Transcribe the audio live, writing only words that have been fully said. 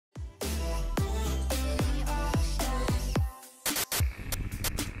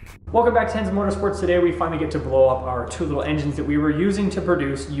Welcome back to Tenza Motorsports. Today we finally get to blow up our two little engines that we were using to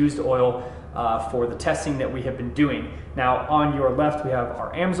produce used oil for the testing that we have been doing. Now on your left we have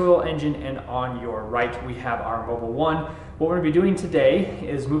our Amsoil engine, and on your right we have our Mobil1. What we're going to be doing today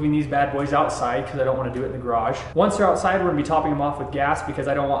is moving these bad boys outside because I don't want to do it in the garage. Once they're outside, we're going to be topping them off with gas because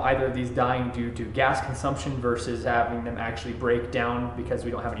I don't want either of these dying due to gas consumption versus having them actually break down because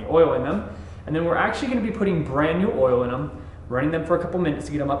we don't have any oil in them. And then we're actually going to be putting brand new oil in them, running them for a couple minutes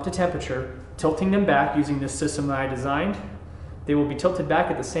to get them up to temperature, tilting them back using this system that I designed. They will be tilted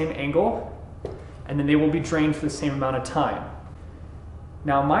back at the same angle, and then they will be drained for the same amount of time.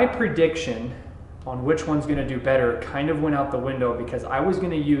 Now my prediction on which one's going to do better kind of went out the window because I was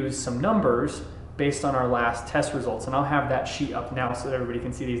going to use some numbers based on our last test results, and I'll have that sheet up now so that everybody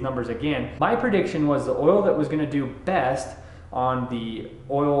can see these numbers again. My prediction was the oil that was going to do best on the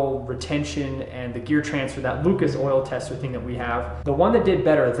oil retention and the gear transfer, that Lucas oil tester thing that we have, the one that did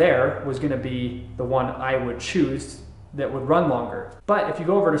better there was going to be the one I would choose that would run longer. But if you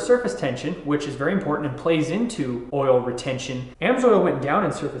go over to surface tension, which is very important and plays into oil retention, Amsoil went down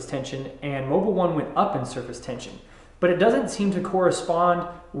in surface tension and Mobil1 went up in surface tension. But it doesn't seem to correspond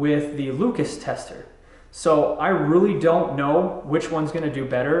with the Lucas tester. So I really don't know which one's going to do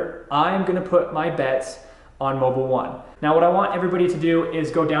better. I'm going to put my bets on Mobil1. Now what I want everybody to do is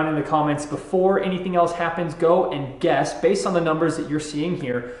go down in the comments before anything else happens, go and guess based on the numbers that you're seeing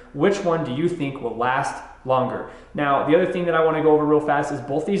here, which one do you think will last longer. Now the other thing that I want to go over real fast is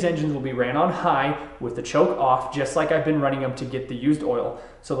both these engines will be ran on high with the choke off, just like I've been running them to get the used oil.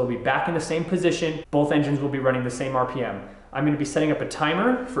 So they'll be back in the same position. Both engines will be running the same RPM. I'm going to be setting up a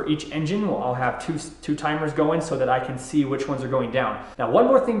timer for each engine. I'll have two timers going so that I can see which ones are going down. Now, one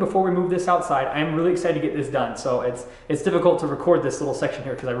more thing before we move this outside. I am really excited to get this done. So it's difficult to record this little section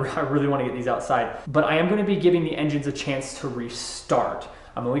here because I really want to get these outside. But I am going to be giving the engines a chance to restart.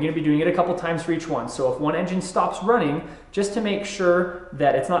 I'm only going to be doing it a couple times for each one. So if one engine stops running, just to make sure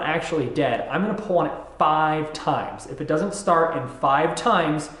that it's not actually dead, I'm going to pull on it 5 times. If it doesn't start in 5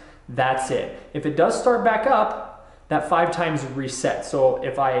 times, that's it. If it does start back up, that 5 times reset. So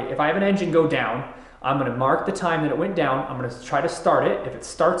if I have an engine go down, I'm going to mark the time that it went down. I'm going to try to start it. If it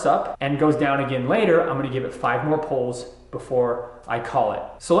starts up and goes down again later, I'm going to give it 5 more pulls before I call it.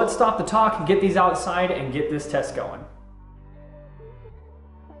 So let's stop the talk and get these outside and get this test going.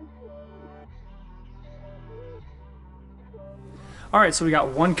 All right, so we got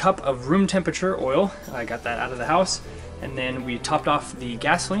 1 cup of room temperature oil. I got that out of the house. And then we topped off the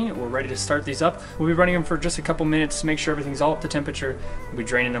gasoline. We're ready to start these up. We'll be running them for just a couple minutes to make sure everything's all up to temperature. We'll be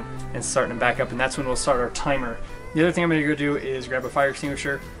draining them and starting them back up, and that's when we'll start our timer. The other thing I'm gonna go do is grab a fire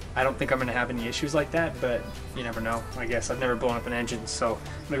extinguisher. I don't think I'm gonna have any issues like that, but you never know, I guess. I've never blown up an engine, so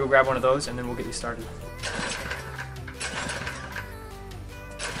I'm gonna go grab one of those and then we'll get you started.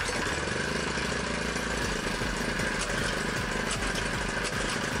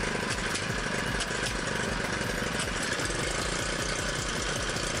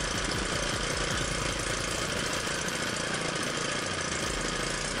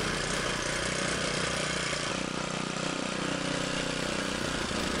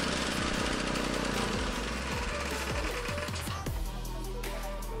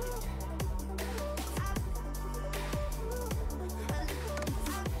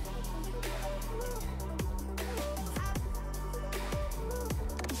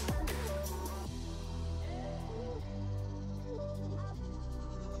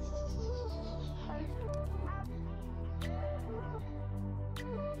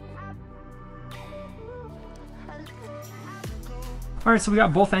 All right, so we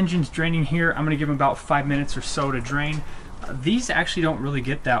got both engines draining here. I'm gonna give them about 5 minutes or so to drain. These actually don't really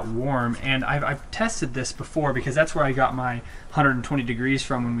get that warm, and I've tested this before because that's where I got my 120 degrees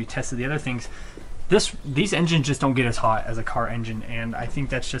from when we tested the other things. These engines just don't get as hot as a car engine, and I think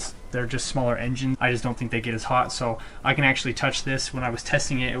they're just smaller engines. I just don't think they get as hot, so I can actually touch this. When I was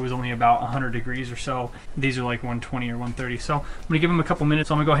testing it, it was only about 100 degrees or so. These are like 120 or 130, so I'm gonna give them a couple minutes.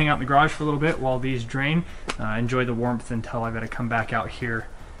 So I'm gonna go hang out in the garage for a little bit while these drain, enjoy the warmth until I've got to come back out here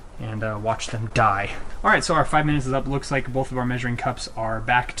and watch them die. All right, so our 5 minutes is up. Looks like both of our measuring cups are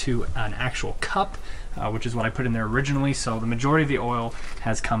back to an actual cup, which is what I put in there originally, so the majority of the oil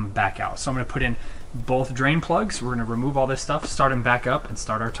has come back out. So I'm gonna put in both drain plugs. We're going to remove all this stuff, start them back up, and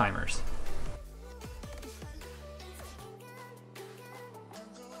start our timers.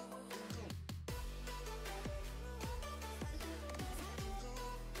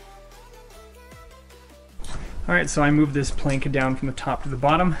 All right, so I moved this plank down from the top to the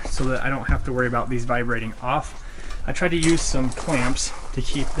bottom so that I don't have to worry about these vibrating off. I tried to use some clamps to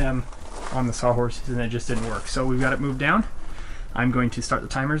keep them on the sawhorses and it just didn't work. So we've got it moved down. I'm going to start the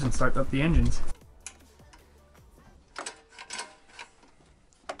timers and start up the engines.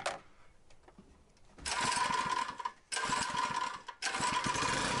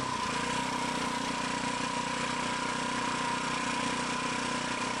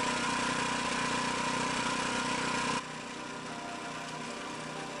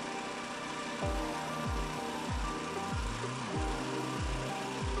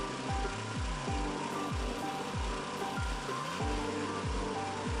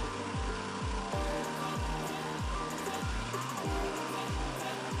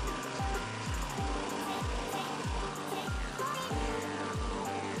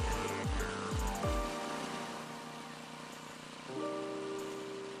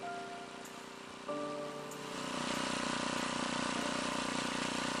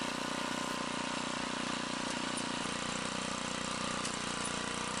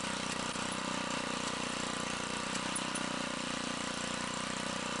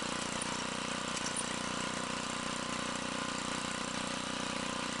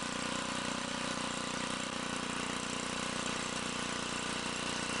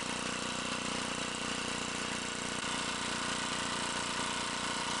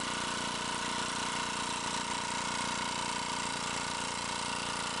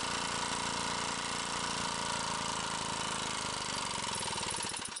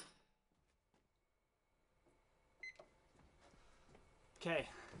 Okay.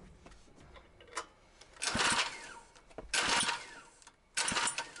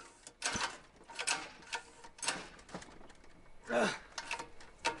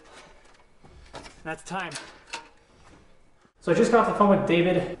 That's time. So I just got off the phone with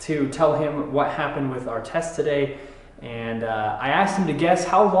David to tell him what happened with our test today, and I asked him to guess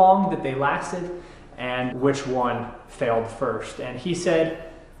how long that they lasted and which one failed first. And he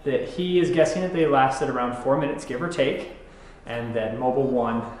said that he is guessing that they lasted around 4 minutes, give or take, and that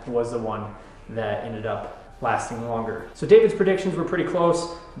Mobil1 was the one that ended up lasting longer. So David's predictions were pretty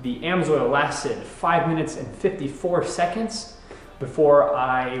close. The Amsoil lasted 5 minutes and 54 seconds before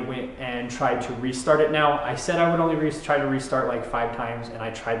I went and tried to restart it. Now, I said I would only try to restart like 5 times, and I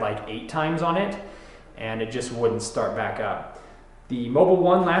tried like 8 times on it, and it just wouldn't start back up. The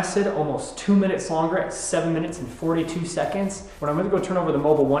Mobil1 lasted almost 2 minutes longer at 7 minutes and 42 seconds. When I went to go turn over the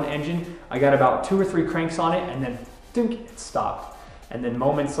Mobil1 engine, I got about 2 or 3 cranks on it, and then dink, it stopped. And then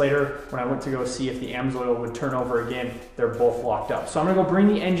moments later, when I went to go see if the Amsoil would turn over again, they're both locked up. So I'm gonna go bring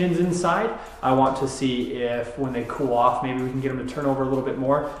the engines inside. I want to see if when they cool off, maybe we can get them to turn over a little bit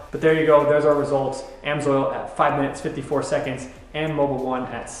more. But there you go, there's our results. Amsoil at 5 minutes, 54 seconds, and Mobil1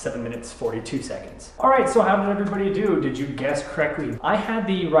 at 7 minutes, 42 seconds. All right, so how did everybody do? Did you guess correctly? I had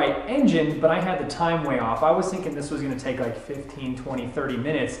the right engine, but I had the time way off. I was thinking this was gonna take like 15, 20, 30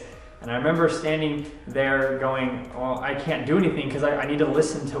 minutes. And I remember standing there going, well, I can't do anything because I need to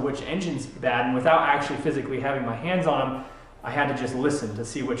listen to which engine's bad. And without actually physically having my hands on them, I had to just listen to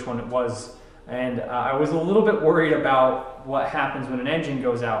see which one it was. And I was a little bit worried about what happens when an engine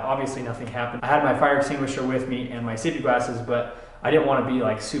goes out. Obviously nothing happened. I had my fire extinguisher with me and my safety glasses, but I didn't want to be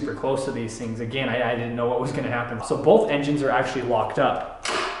like super close to these things. Again, I didn't know what was going to happen. So both engines are actually locked up.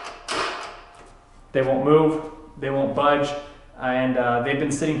 They won't move, they won't budge. And they've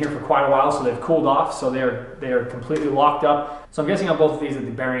been sitting here for quite a while, so they've cooled off, so they are completely locked up. So I'm guessing on both of these that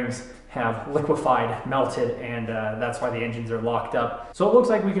the bearings have liquefied, melted, and that's why the engines are locked up. So it looks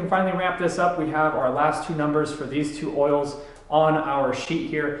like we can finally wrap this up. We have our last 2 numbers for these 2 oils on our sheet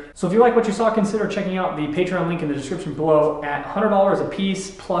here. So if you like what you saw, consider checking out the Patreon link in the description below. At $100 a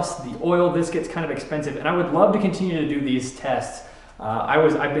piece plus the oil, this gets kind of expensive, and I would love to continue to do these tests.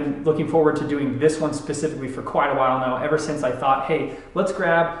 I've been looking forward to doing this one specifically for quite a while now, ever since I thought, hey, let's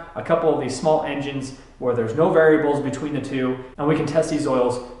grab a couple of these small engines where there's no variables between the two, and we can test these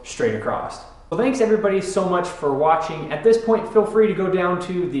oils straight across. Well, thanks everybody so much for watching. At this point, feel free to go down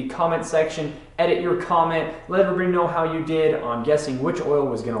to the comment section, edit your comment, let everybody know how you did on guessing which oil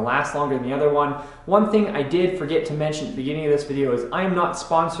was gonna last longer than the other one. One thing I did forget to mention at the beginning of this video is I am not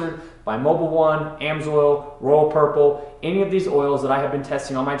sponsored by Mobil1, Amsoil, Royal Purple, any of these oils that I have been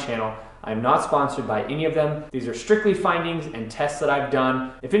testing on my channel. I am not sponsored by any of them. These are strictly findings and tests that I've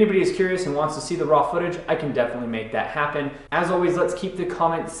done. If anybody is curious and wants to see the raw footage, I can definitely make that happen. As always, let's keep the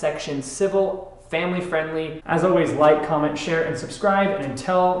comment section civil, family friendly. As always, like, comment, share, and subscribe. And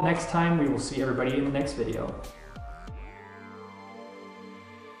until next time, we will see everybody in the next video.